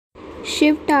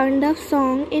Shiv Tandav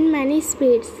song in many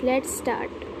speeds. Let's start.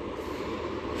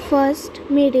 First,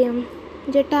 medium.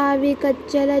 जटावि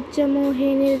कज्जलज्ज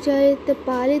मोहे निर्जयित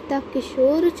पालिता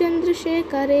किशोर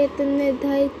चंद्रशेखरेत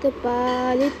निर्धयित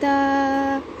Palita.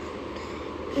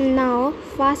 Now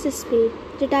fast speed.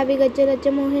 जटावि कज्जलज्ज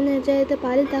मोहे निर्जयित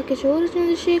पालिता किशोर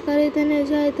चंद्रशेखरेत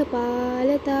निर्जयित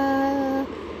Palita.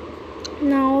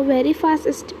 Now very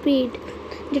fast speed.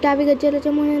 जटावि कज्जलज्ज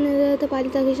मोहे निर्जयित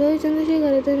पालिता किशोर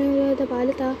चंद्रशेखरेत निर्जयित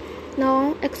Palita. Now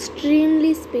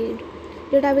extremely speed.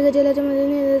 जटावि कज्जलज्ज मोहे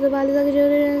निर्जयित पालिता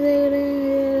किशोर.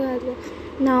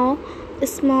 Now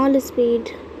small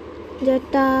speed.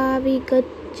 जटावि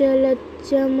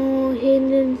कज्जलज्ज मोहे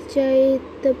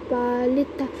निर्जयित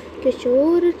पालिता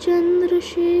किशोर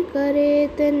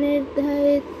चंद्रशेखरेत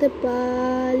निर्धयित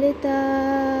Palita.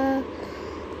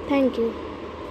 Thank you.